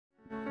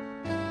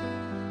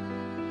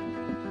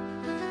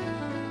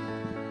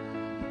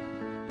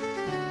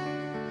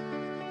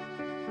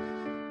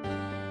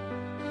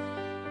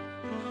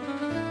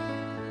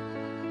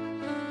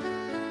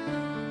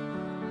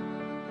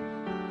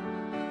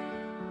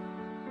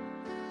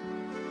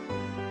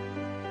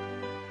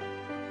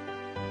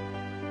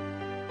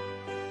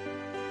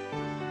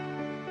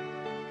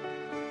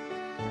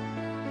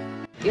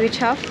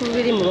ibicafu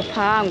biri mu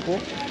rupangu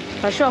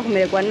bashobora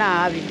kumererwa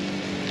nabi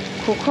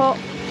kuko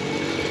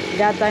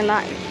birazana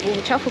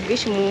ubucafu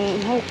bwinshi mu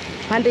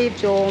mpande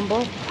y'ivyombo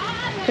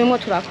turimo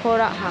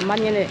turakora hama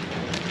nyene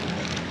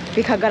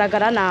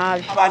bikagaragara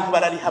nabi. Abantu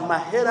barariha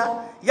amahera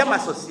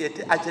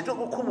y'amasosiyete ajeje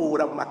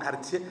gukubura mu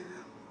makartier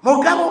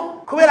mugabo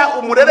kubera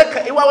umurereka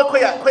iwawe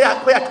ko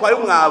yatwaye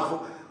umwavu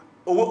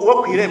uwo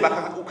kwiremba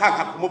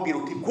ukanka kumubwira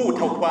uti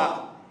kuta utwara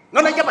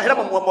none y'amahera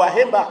mu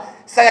bahemba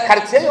saya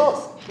quartier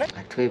yose.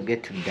 Twebwe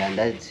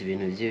tudandaza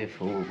ibintu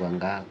by'ibifungurwa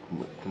ngaha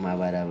ku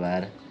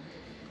mabarabara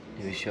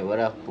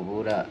ntibishobora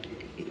kubura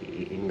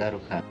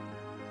ingaruka.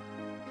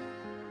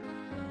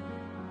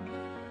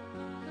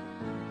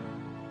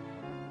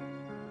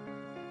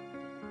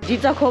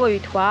 Byiza ko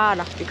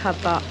bitwara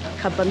bikava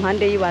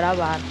impande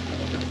y'ibarabara.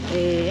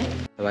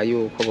 Aba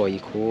yuko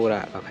boyikura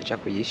bakaja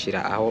kuyishira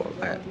aho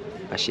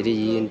bashira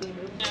iyindi.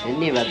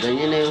 Nibaza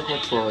nyene yuko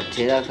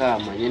twotera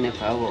kama nyene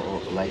kwabo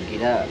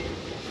bagira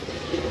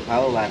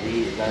aho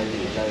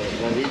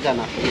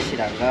babizana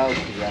kuyishira ngaho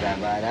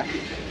kibarabara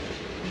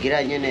kugira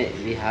nyene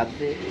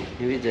bihave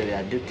ntibize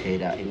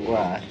biradutera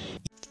ingwara.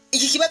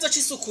 Iki kibazo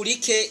c'isuku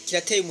rike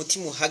kirateye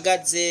umutima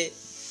uhagaze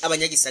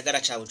abanyagisagara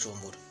ca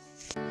Bujumbura.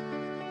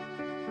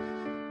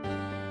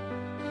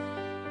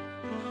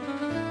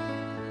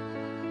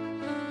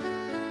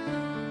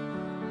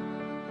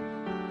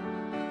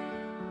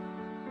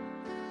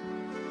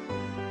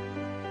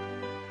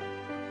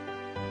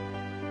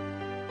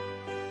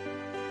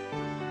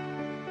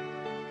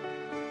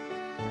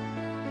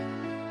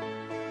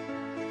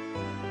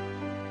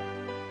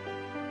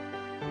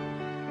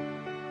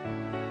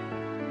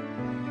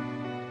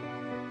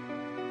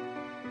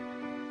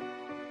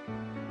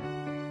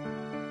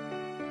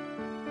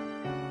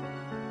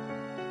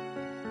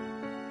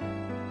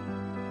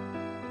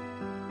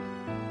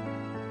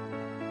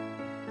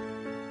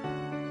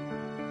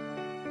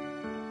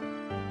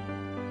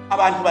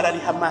 Abantu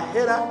barariha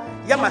amahera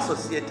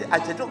y'amasosiyete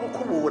ajeje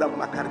gukubura mu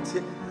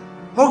makartier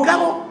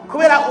mugabo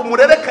kubera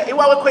umurereka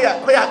iwawe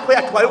ko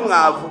yatwaye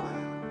umwavu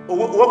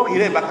uwo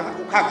kwiremba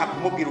ukanka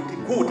kumubwira uti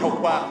kuta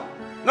utwara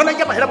none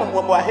y'amahera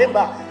mu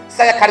bahemba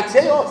saya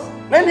quartier yose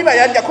none niba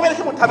yanja kubera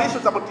ko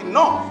mutabishuza muti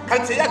no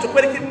quartier yacu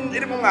kubera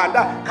iri mu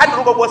mwanda kandi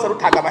urugo rwose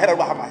rutanga amahera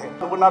rwaha amahera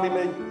ubu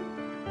nabimenye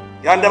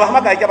yanda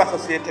bahamagaye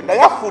y'abasosiyete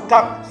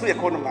ndayafuta suye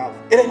kubona umwavu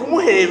ereka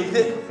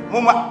umuhemvye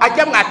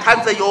ajya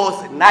mwatanze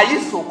yose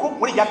nayisuku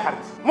muri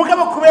yakarti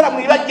mugabo kubera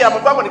mwibagira mu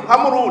rwabo ni kwa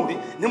murundi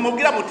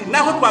ntimubwira muti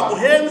naho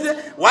twaguhenze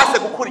wase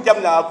gukura ijya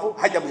mwavu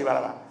hajya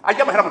mwibarabara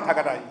ajya amahera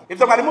mutagaraye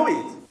ivyo mwari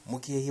mubizi. Mu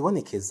gihe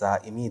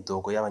hibonekeza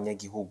imyidogo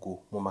y'abanyagihugu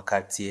mu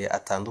makartier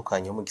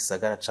atandukanye yo mu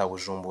gisagara ca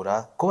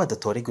Bujumbura ko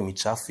badatorerwa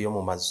imicafu yo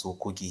mu mazu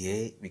ku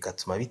gihe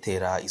bigatuma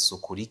bitera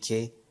isuku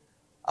rike,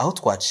 aho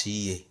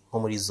twaciye nko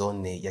muri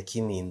zone ya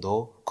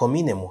Kinindo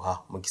komine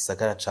Muha mu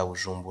gisagara ca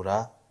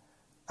Bujumbura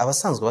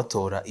abasanzwe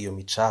batora iyo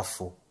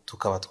micafu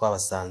tukaba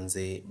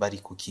twabasanze bari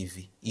ku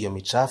kivi. Iyo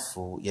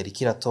micafu yari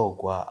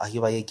kiratogwa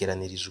aho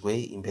bayegeranirijwe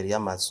imbere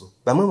y'amazu.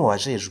 Bamwe mu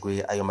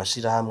bajejwe ayo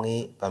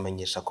mashirahamwe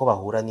bamenyesha ko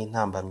bahura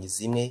n'intambamyi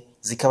zimwe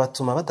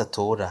zikabatuma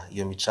badatora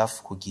iyo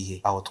micafu ku gihe,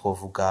 aho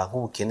twovuga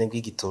nk'ubukene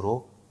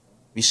bw'igitoro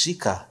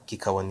bishika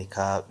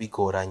kikaboneka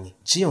bigoranye.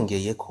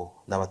 Ciyongeye ko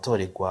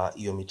n'abatorerwa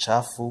iyo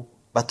micafu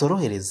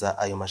batorohereza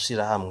ayo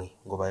mashirahamwe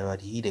ngo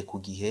babarihire ku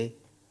gihe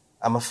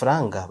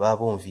amafaranga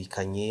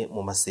babumvikanye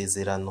mu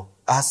masezerano.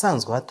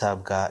 Ahasanzwe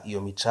hatabwa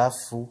iyo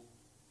micafu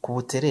ku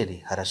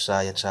buterere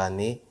harashaya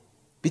cane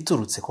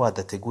biturutse ko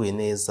hadateguye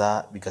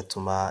neza,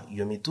 bigatuma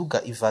iyo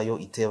miduga ivayo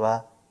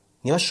iteba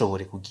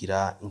ntibashobore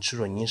kugira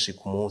inshuro nyinshi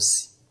ku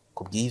munsi.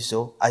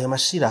 Kubw'ivyo ayo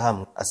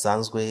mashirahamwe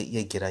asanzwe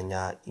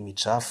yegeranya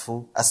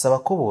imicafu asaba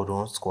ko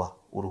boronswa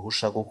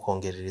uruhusha rwo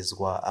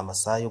kongererezwa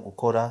amasaha yo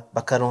gukora,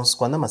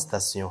 bakaronswa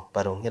n'amasitasiyo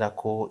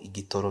baronkerako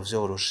igitoro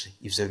vyoroshe.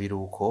 Ivyo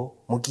biruko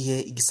mu gihe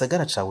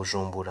igisagara ca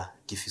Bujumbura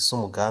gifise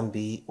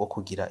umugambi wo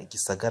kugira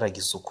igisagara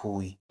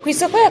gisukuye.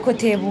 Kw'isoko ya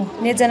Kotebu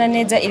neza na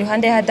neza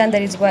iruhande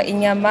hadandarizwa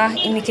inyama,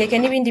 imikeke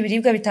n'ibindi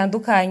biribwa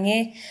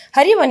bitandukanye,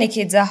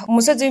 haribonekeza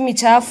umusozi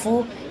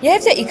w'imicafu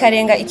yahevye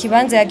ikarenga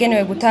ikibanza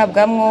yagenewe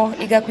gutabwamwo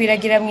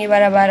igakwiragira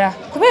mw'ibarabara.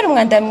 Kubera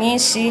umwanda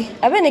mwinshi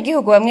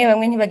abenegihugu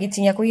bamwe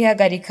ntibagitinya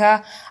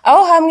kuhihagarika,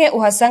 aho hamwe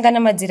uhasanga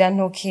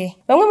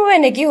n'amazirantoke. Bamwe mu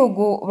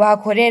benegihugu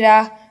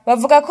bahakorera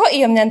bavuga ko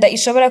iyo myanda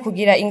ishobora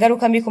kugira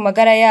ingaruka mbi ku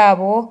magara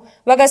yabo,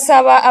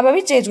 bagasaba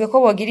ababijejwe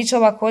ko bogira ico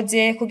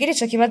bakoze kugira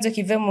ico kibazo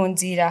kive mu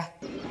nzira.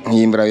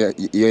 Nk'imbura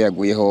iyo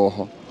yaguye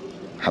hoho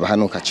haba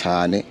hanuka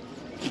cane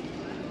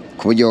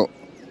ku buryo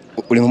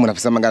uri nk'umuntu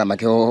afise amagara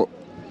make ho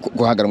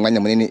guhagara umwanya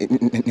munini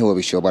ntiwo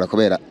bishobora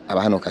kubera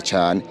abahanuka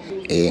cane.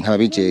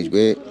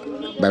 Nk'ababijejwe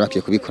bari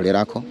bakiye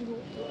kubikorerako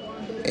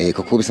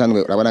kuko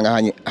bisanzwe urabona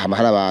ngahanye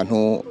hari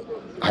abantu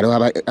hariho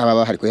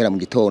ababa hari guhera mu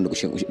gitondo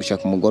gushika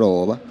ku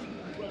mugoroba,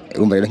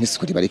 urumva rero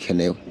nk'isuku riba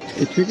rikenewe.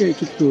 Twebwe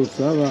icyo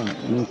twosaba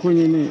ni uko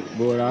nyine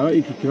boraba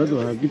iki kibazo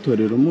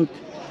bakagitorera umuti,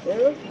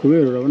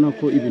 kubera urabona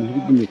ko ibintu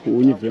bigumye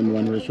kuwunyivira mu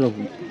bantu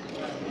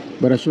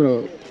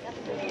barashobora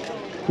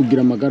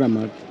kugira amagara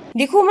mabi.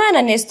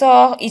 Ndikumana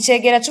Nestor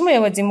icegera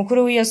c'umuyobozi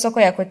mukuru w'iyo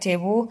soko ya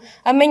Kotebu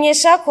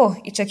amenyesha ko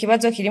ico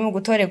kibazo kiri mu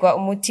gutorerwa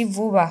umuti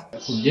vuba.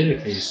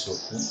 Kubyerekeye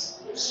isoko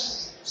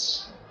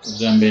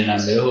ubwa mbere na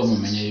mbere ho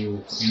mumenye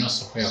yuko ino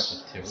soko ya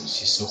Kotebu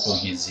si isoko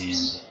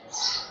nk'izindi,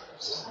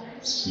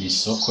 ni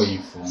isoko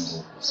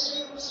y'imfungurwa.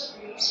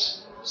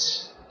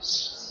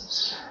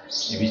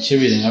 Ibice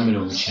birenga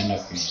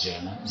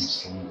 90% ni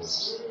imfungurwa.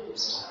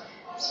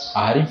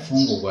 Ahari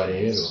imfungurwa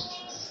rero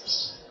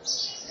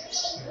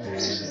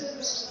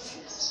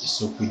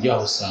isuku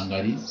ryaho usanga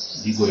ari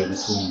rigoye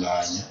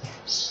gutunganya,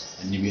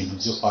 ni ibintu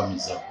byo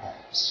kwamizako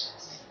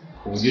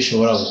ku buryo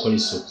ushobora gukora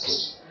isuku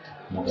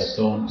mu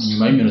gatondo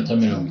inyuma y'iminota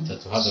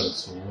 30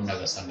 hagarutse ubundi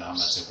agasanga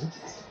hamaze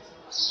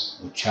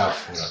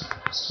gucafura.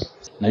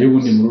 Nayo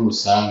ubundi muri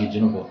rusange je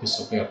no ko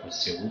isoko ya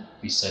Kotebu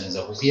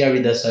bisaniza kuko iya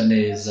bidasa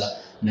neza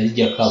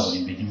narijya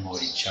kaburimbi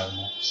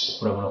ntimworicamo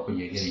kuko urabona ko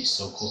yegereye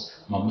isoko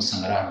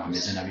mamusanga ari ahantu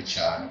hameze nabi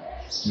cyane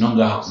no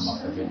ngaha ku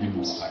mapave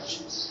ntimuhaje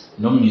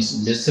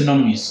ndetse no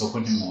mu isoko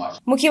ntimuhaje.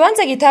 Mu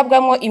kibanza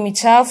gitabwamwo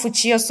imicafu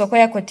ciyo soko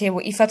ya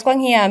Kotebu ifatwa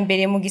nk'iya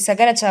mbere mu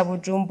gisagara ca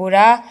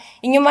Bujumbura,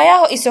 inyuma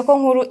yaho isoko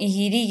nkuru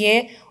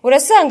ihiriye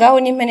urasangaho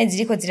n'impene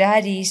ziriko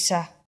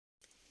ziraharisha.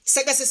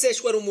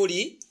 Sagaseseshwa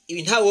rumuri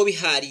ibi ntawo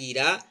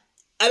biharira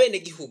abene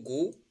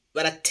gihugu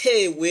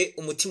baratewe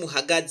umutima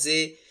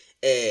uhagaze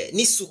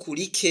n'isuku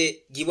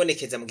rike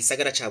gibonekeza mu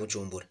gisagara ca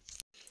Bujumbura.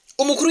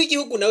 Umukuru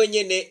w'igihugu nawe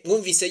nyene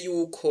mwumvise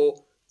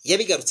yuko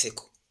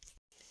yabigarutseko.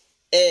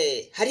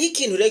 Hari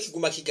ikintu rero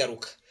kiguma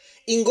kigaruka.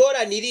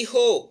 Ingorane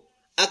iriho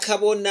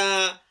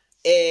akabona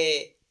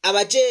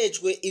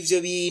abajejwe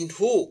ivyo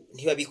bintu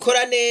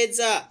ntibabikora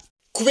neza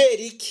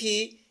kubera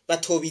iki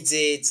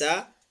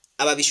batobizeza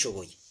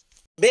ababishoboye.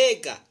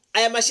 Mbega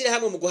aya mashira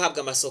hamwe mu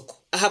guhabwa amasoko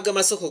ahabwa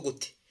amasoko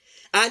gute?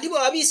 Aha ntibo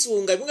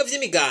babisunga bimwe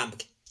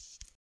vy'imigambwe,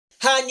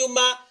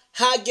 hanyuma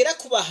hagera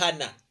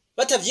kubahana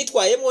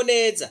batavyitwayemwo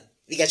neza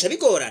bigaca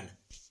bigorana.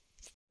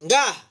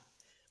 Ngaha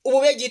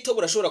ubube gito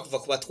burashobora kuva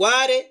ku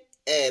batware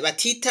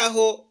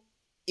batitaho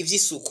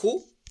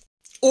ivy'isuku,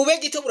 ubube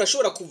gito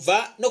burashobora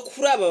kuva no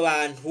kuri aba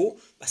bantu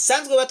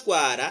basanzwe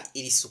batwara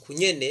iri suku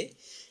nyene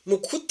mu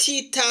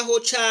kutitaho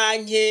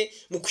canke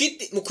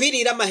mu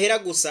kwirira amahera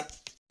gusa,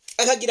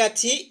 akagira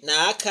ati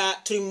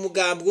naka turi mu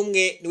mugambwe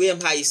umwe niwe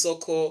yampaye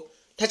isoko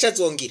ntaca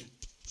azongira.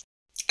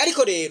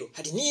 Ariko rero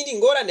hari n'indi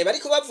ngorane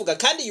bariko bavuga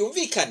kandi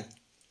yumvikana,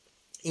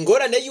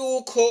 ingorane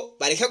yuko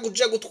bareka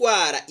kuja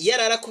gutwara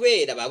iyarara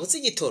kubera babuze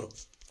igitoro.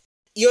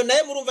 Iyo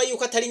nayo murumva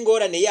yuko atari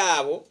ingorane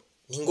yabo,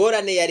 ni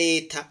ingorane ya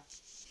leta.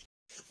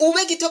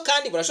 Ube gito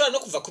kandi burashobora no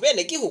kuva ku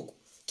bene gihugu,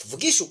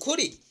 tuvugisha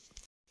ukuri.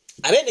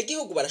 Abene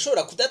gihugu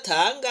barashobora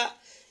kudatanga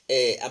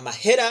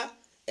amahera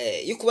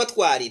yo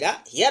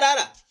kubatwarira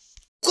iyarara.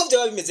 Uko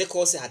vyo bimeze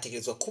kose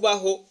hategerezwa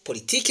kubaho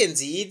politike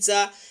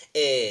nziza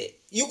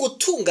yo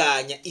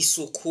gutunganya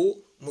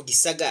isuku mu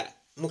gisagara,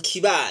 mu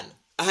kibano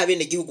aho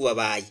abene gihugu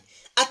babaye.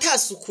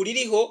 Atasuku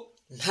ririho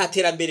nta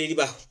terambere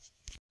ribaho.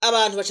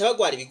 Abantu baca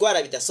bagwara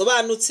ibigwara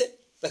bidasobanutse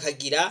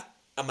bakagira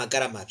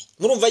amagara mabi.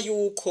 Murumva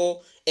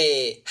yuko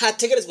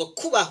hategerezwa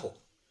kubaho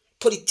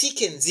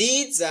politike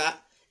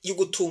nziza yo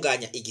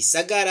gutunganya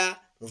igisagara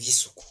mu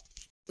vy'isuku.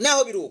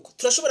 Naho biruko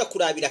turashobora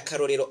kurabira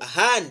karorero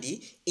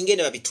ahandi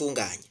ingene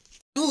babitunganya.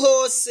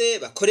 Hose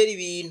bakorera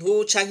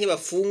ibintu canke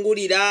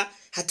bafungurira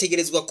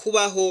hategerezwa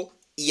kubaho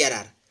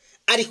iyarara.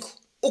 Ariko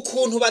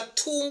ukuntu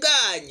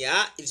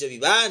batunganya ivyo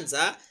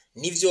bibanza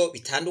nivyo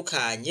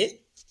bitandukanye.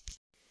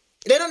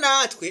 Rero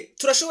natwe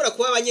turashobora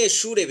kuba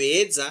abanyeshure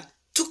beza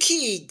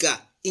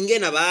tukiga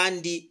ingene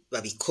abandi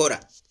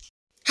babikora,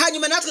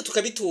 hanyuma natwe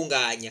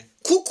tukabitunganya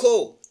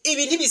kuko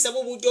ibi ntibisaba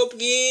uburyo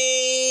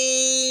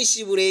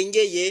bwinshi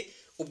burengeye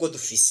ubwo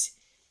dufise,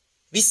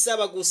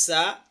 bisaba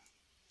gusa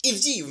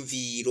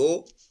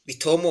ivyiyumviro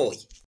bitomoye.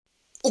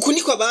 Uku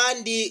niko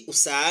abandi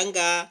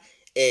usanga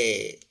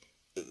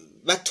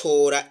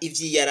batora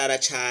ivy'iyarara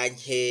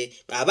canke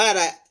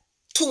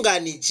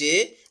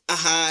baratunganije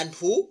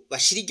ahantu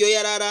bashira iryo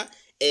yarara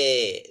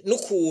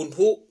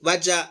n'ukuntu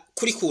baja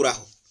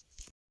kurikuraho.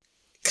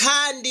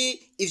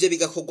 Kandi ivyo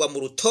bigakorwa mu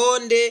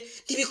rutonde,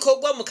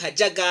 ntibikorwa mu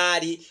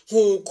kajagari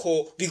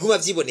nk'uko biguma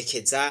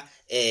vyibonekeza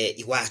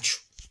iwacu.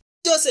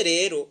 Byose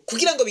rero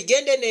kugira ngo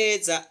bigende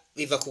neza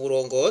biva ku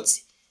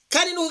burongozi,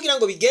 kandi no kugira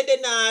ngo bigende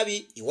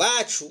nabi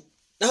iwacu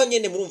naho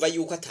nyene murumva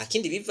yuko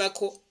atakindi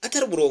bivako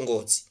atari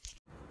uburongozi.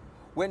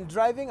 When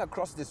driving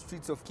across the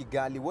streets of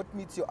Kigali, what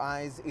meets your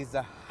eyes is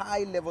a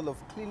high level of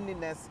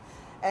cleanliness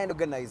and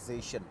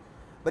organization.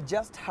 But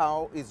just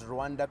how is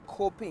Rwanda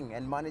coping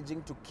and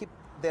managing to keep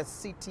their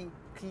city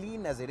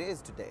clean as it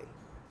is today?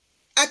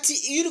 Ati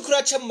iyo uri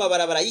kuraca mu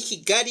mabarabara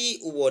y'Ikigali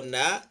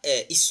ubona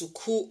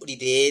isuku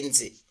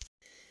rirenze.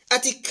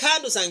 Ati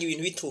kandi usanga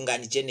ibintu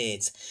bitunganije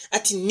neza.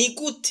 Ati ni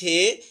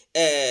gute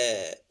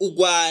u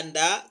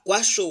Rwanda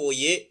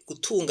rwashoboye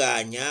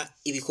gutunganya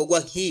ibikorwa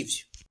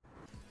nk'ivyo.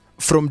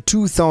 From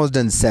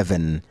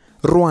 2007,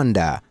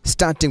 Rwanda,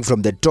 starting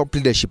from the top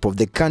leadership of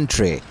the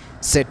country,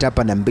 set up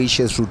an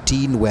ambitious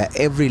routine where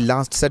every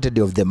last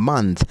Saturday of the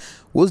month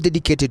was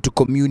dedicated to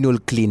communal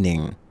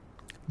cleaning.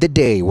 The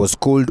day was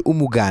called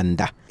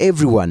Umuganda.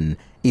 Everyone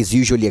is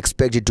usually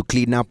expected to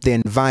clean up their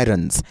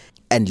environs,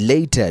 and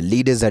later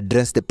leaders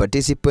address the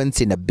participants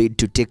in a bid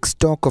to take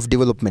stock of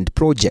development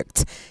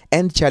projects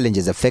and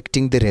challenges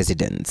affecting the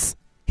residents.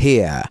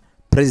 Here,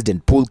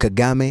 President Paul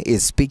Kagame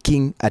is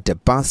speaking at a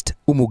past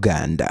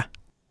Umuganda.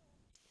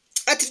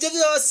 Ati ivyo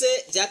vyose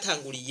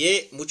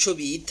vyatanguriye muco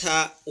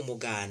bita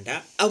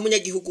umuganda, aho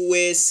umunyagihugu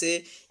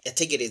wese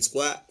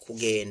yategerezwa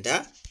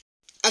kugenda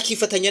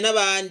akifatanya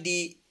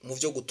n'abandi mu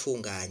vyo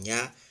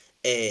gutunganya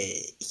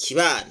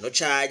ikibano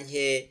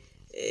canke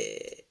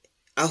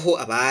aho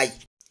abaye.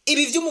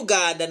 Ibi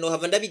vy'umuganda no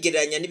hava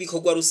ndabigereranya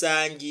n'ibikorwa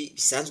rusangi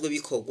bisanzwe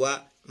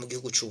bikorwa mu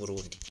gihugu c'u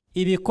Burundi.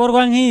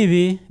 Ibikorwa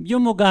nk'ibi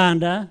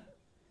by'umuganda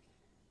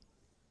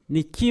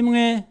ni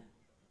kimwe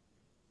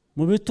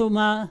mu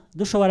bituma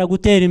dushobora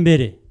gutera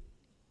imbere,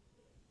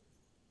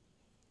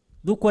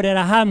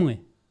 dukorera hamwe,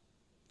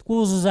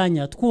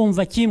 twuzuzanya,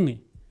 twumva kimwe.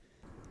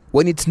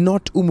 When it's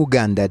not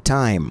Umuganda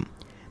time,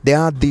 there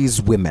are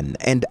these women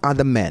and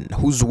other men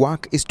whose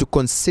work is to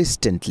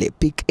consistently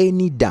pick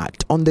any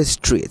dirt on the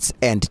streets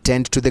and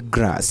tend to the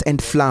grass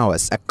and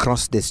flowers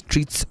across the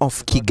streets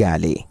of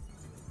Kigali.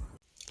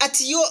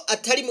 Ati yo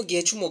atari mu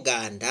gihe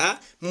c'umuganda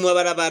mu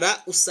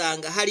mabarabara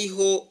usanga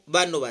hariho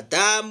bano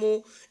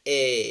badamu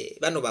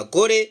bano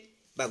bagore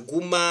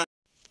baguma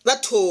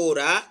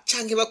batora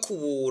canke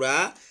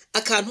bakubura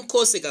akantu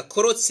kose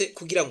gakorotse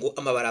kugira ngo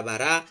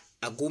amabarabara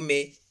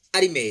agume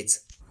ari meza.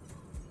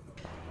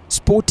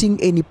 Sporting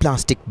any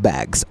plastic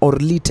bags or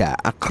litter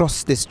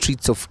across the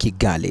streets of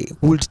Kigali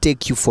would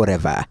take you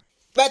forever.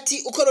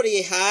 Bati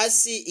ukororeye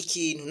hasi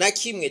ikintu na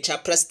kimwe ca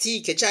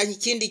plastike canke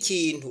ikindi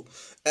kintu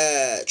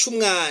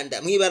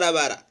c'umwanda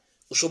mwibarabara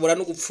ushobora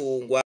no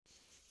gupfungwa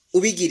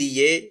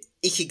ubigiriye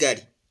i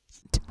Kigali.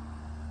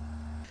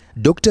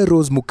 Dr.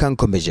 Rose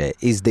Mukankomeje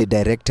is the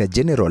Director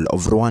General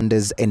of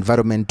Rwanda's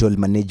Environmental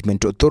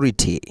Management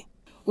Authority.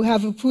 We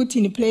have put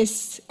in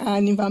place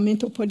an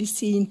environmental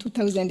policy in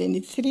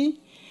 2003,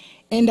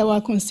 and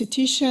our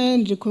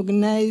constitution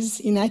recognizes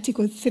in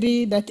Article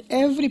 3 that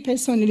every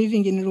person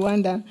living in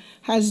Rwanda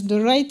has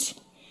the right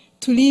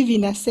to live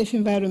in a safe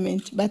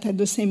environment, but at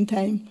the same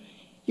time,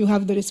 you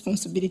have the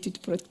responsibility to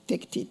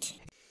protect it.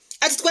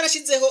 Ati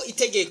twarashizeho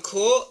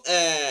itegeko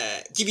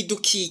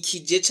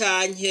ry'ibidukikije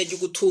canke ryo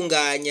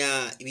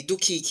gutunganya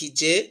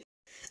ibidukikije.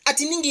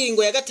 Ati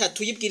n'ingingo ya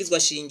gatatu y'ibwirizwa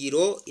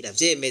shingiro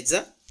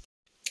iravyemeza.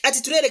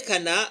 Ati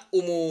turerekana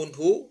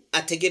umuntu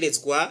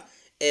ategerezwa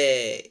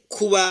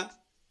kuba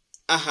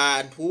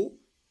ahantu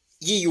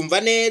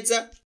yiyumva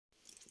neza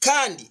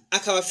kandi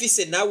akaba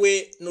afise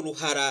nawe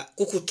n'uruhara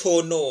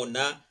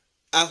kukutonona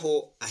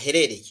aho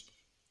aherereye,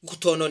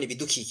 kutonona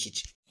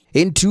ibidukikije.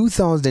 In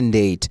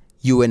 2008,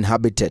 UN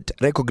Habitat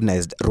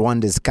recognized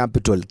Rwanda's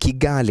capital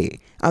Kigali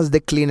as the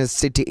cleanest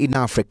city in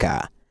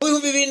Africa. Mu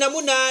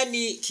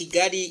 2008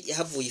 Kigali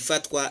yahavuye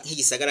ifatwa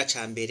nk'igisagara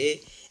ca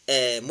mbere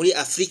muri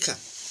Afrika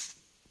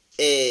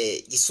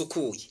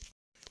gisukuye.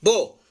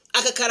 Bo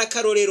aka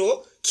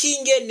karorero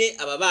kingene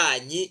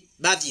ababanyi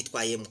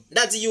bavyitwayemo.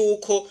 Ndazi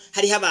yuko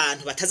hari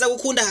abantu bataza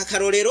gukunda aka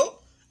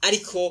karorero,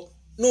 ariko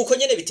nuko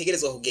nyene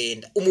bitegerezwa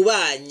kugenda.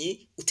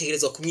 Umubanyi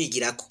utegerezwa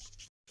kumwigirako.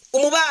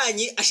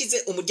 Umubanyi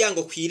ashize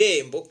umuryango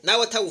kwirembo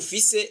nawe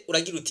atawufise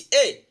uragira uti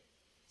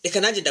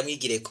reka nanje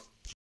ndamwigireko.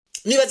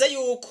 Nibaza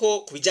yuko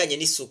kubijanye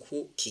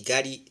n'isuku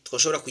Kigali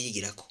twoshobora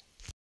kuyigirako.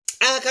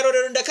 Aka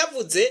karorero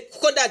ndakavuze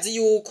kuko ndazi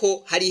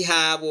yuko hari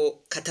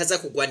habo kataza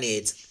kugwa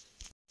neza.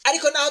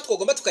 Ariko naho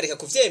twogomba tukareka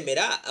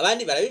kuvyemera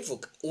abandi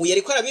barabivuga. Uyu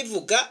yariko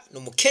arabivuga no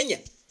mu Kenya.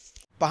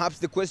 Perhaps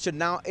the question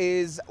now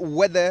is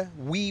whether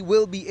we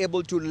will be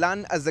able to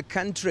learn as a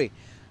country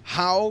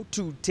how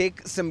to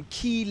take some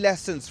key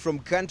lessons from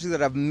countries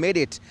that have made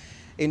it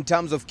in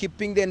terms of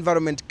keeping the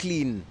environment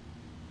clean.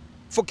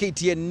 For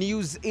KTN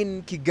News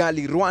in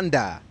Kigali,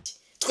 Rwanda.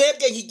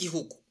 Twebwe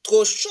nk'igihugu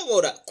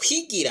twoshobora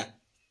kwigira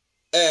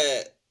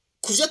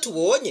kuvyo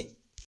tubonye.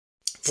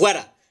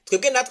 Voilà,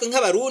 twebwe natwe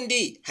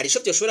nk'abarundi hari ico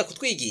byoshobora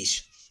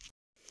kutwigisha.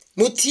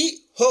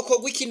 Muti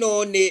hokogwa iki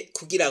none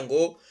kugira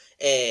ngo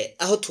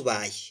aho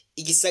tubaye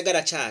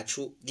igisagara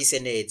cacu gise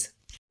neza.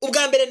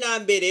 Ubwa mbere na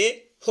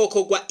mbere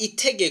hokogwa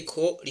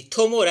itegeko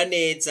ritomora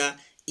neza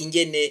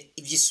ingene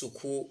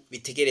ivy'isuku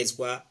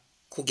bitegerezwa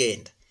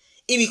kugenda.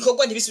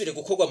 Ibikorwa ntibisubire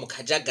gukorwa mu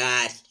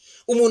kajagari.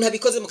 Umuntu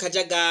abikoze mu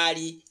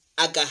kajagari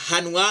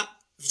agahanwa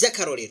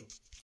vy'akarorero.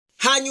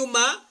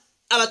 Hanyuma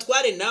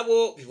abatware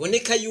nabo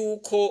biboneka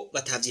yuko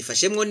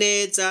batavyifashemwo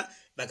neza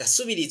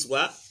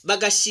bagasubirizwa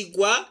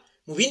bagashigwa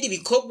mu bindi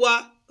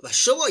bikorwa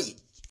bashoboye.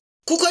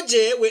 Kuko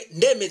jewe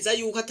ndemeza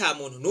yuko ata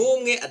muntu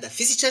numwe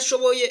adafise ico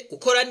ashoboye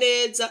gukora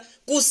neza,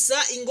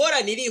 gusa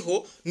ingorane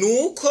iriho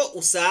nuko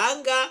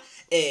usanga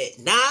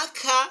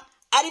naka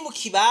ari mu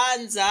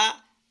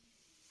kibanza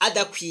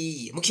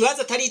adakwiye, mu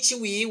kibanza atari ici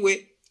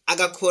wiwe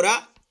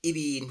agakora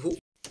ibintu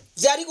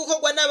vyari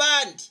gukorwa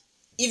n'abandi.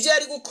 Ivyo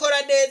ari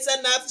gukora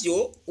neza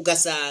navyo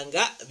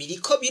ugasanga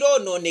biriko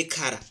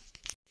birononekara.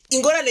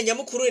 Ingorane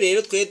nyamukuru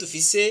rero twe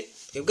dufise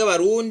twebwe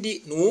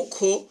abarundi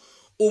nuko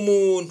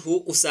umuntu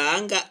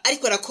usanga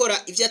ariko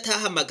arakora ivyo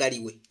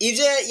atahamagariwe,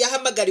 ivyo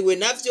yahamagariwe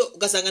navyo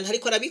ugasanga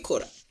ntariko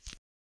arabikora.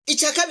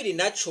 Icya kabiri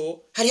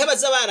naco hariho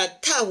abaza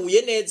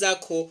baratahuye neza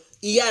ko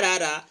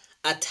iyarara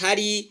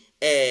atari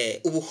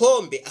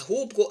ubuhombe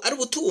ahubwo ari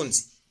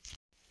ubutunzi.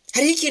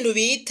 Hariho ikintu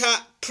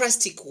bita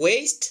plastic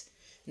waste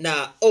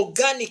na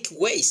organic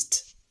waste.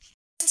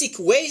 Plastic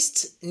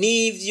waste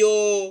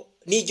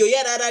niryo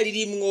yarara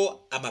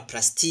ririmwo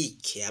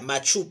amaplastike,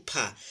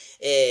 amacupa,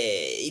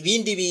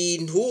 ibindi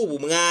bintu,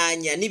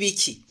 ubumwanya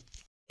n'ibiki.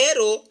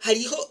 Rero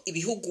hariho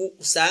ibihugu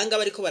usanga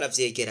bariko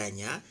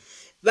baravyegeranya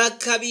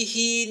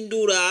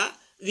bakabihindura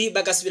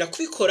bagasubira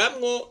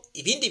kubikoramwo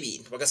ibindi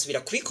bintu,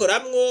 bagasubira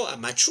kubikoramwo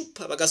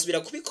amacupa, bagasubira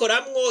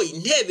kubikoramwo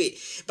intebe,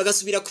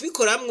 bagasubira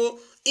kubikoramwo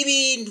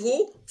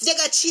ibintu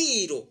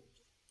vy'agaciro.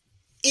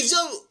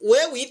 Ivyo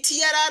wewe wita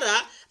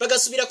iyarara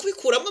bagasubira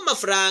kubikuramwo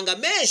amafaranga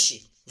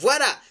menshi.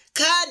 Voilà,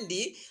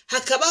 kandi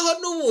hakabaho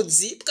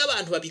n'ubuzi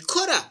bw'abantu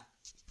babikora.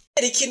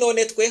 Iki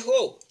none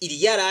tweho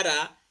iri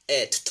yarara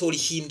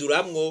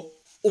tutorihinduramwo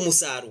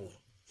umusaruro.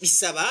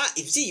 Bisaba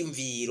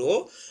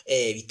ivyiyumviro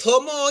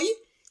bitomoye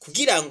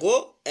kugira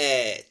ngo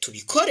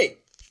tubikore.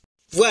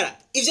 Voilà,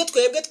 ivyo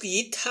twebwe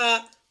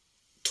twita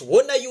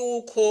tubona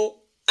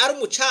yuko ari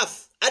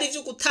umucafu, ari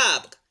ivyo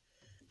gutabwa,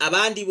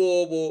 abandi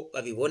bobo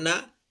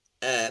babibona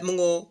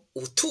mwo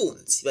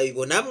ubutunzi,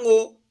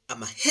 babibonamwo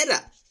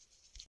amahera,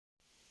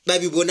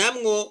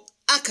 babibonamwo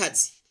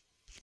akazi.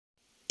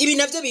 Ibi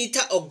navyo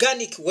bita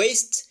organic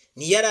waste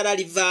ni yarara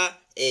riva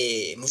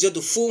mu vyo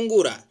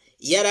dufungura,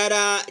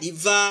 yarara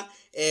riva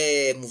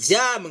mu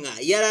vyamwa,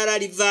 yarara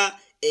riva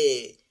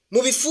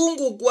mu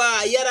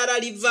bifungurwa, yarara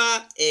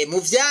riva mu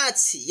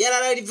vyatsi,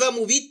 yarara riva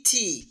mu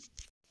biti.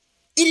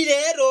 Iri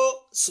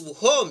rero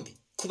subuhombe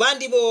ku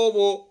bandi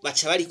bobo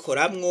baca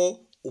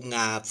barikoramwo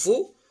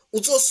umwavu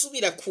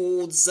uzosubira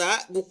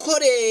kuza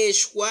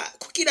gukoreshwa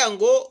kugira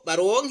ngo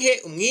baronke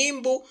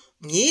umwimbu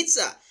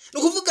mwiza.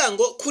 Nukuvuga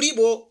ngo kuri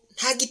bo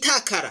nta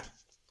gitakara.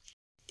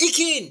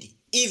 Ikindi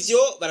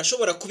ivyo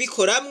barashobora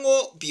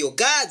kubikoramwo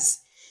biogaze.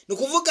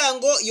 Nukuvuga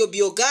ngo iyo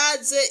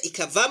biogaze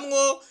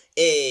ikavamwo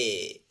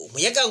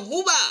umuyaga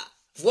nkuba.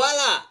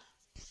 Voilà.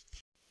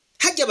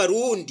 Harya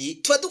Barundi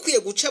tuba dukwiye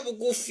guca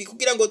bugufi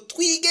kugira ngo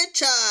twige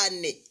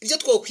cane. Ivyo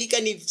twokwiga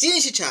ni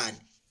vyinshi cane.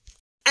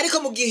 Ariko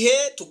mu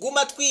gihe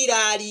tuguma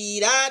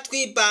twirarira,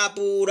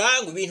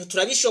 twibabura ngo ibintu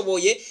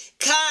turabishoboye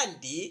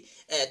kandi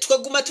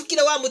tukaguma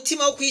tugira wa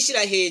mutima wo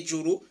kwishira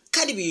hejuru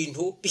kandi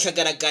ibintu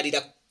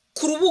bikagaragarira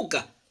ku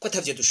rubuga ko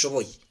atavyo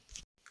dushoboye.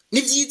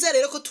 Ni vyiza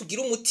rero ko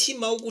tugira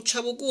umutima wo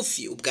guca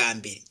bugufi ubwa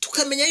mbere,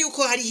 tukamenya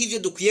yuko hari ivyo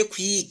dukwiye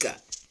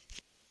kwiga.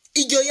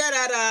 Iryo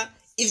yarara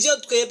ivyo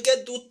twebwe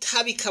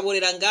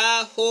dutabikaborera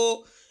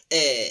ngaho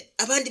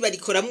abandi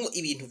barikoramwo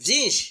ibintu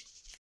vyinshi.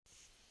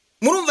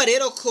 Murumva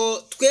rero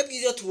ko twebwe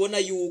ivyo tubona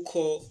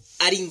yuko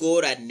ari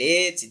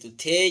ingorane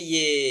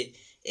ziduteye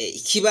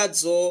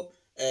ikibazo,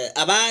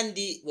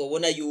 abandi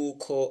bobona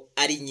yuko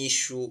ari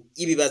inyishu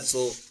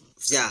y'ibibazo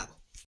vyabo.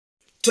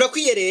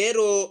 Turakwiye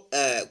rero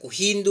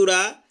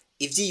guhindura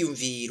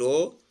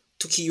ivyiyumviro,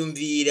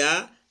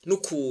 tukiyumvira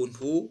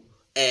n'ukuntu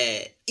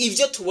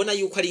ivyo tubona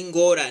yuko ari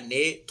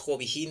ingorane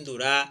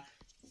twobihindura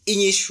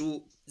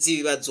inyishu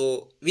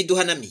z'ibibazo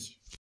biduhanamiye.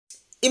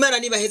 Imana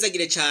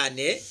nibahezagire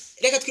cane.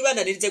 Reka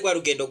twibandanirize rwa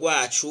rugendo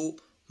rwacu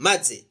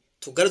maze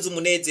tugaruze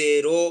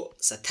umunezero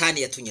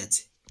Satani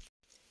yatunyaze.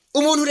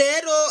 Umuntu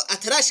rero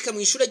atarashika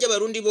mu ishure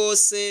ry'abarundi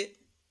bose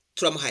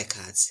turamuhaye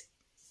kaze.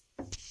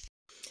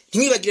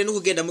 Ntimwibagire no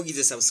kugenda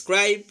mugize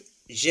subscribe,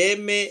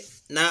 j'aime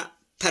na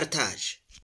partage.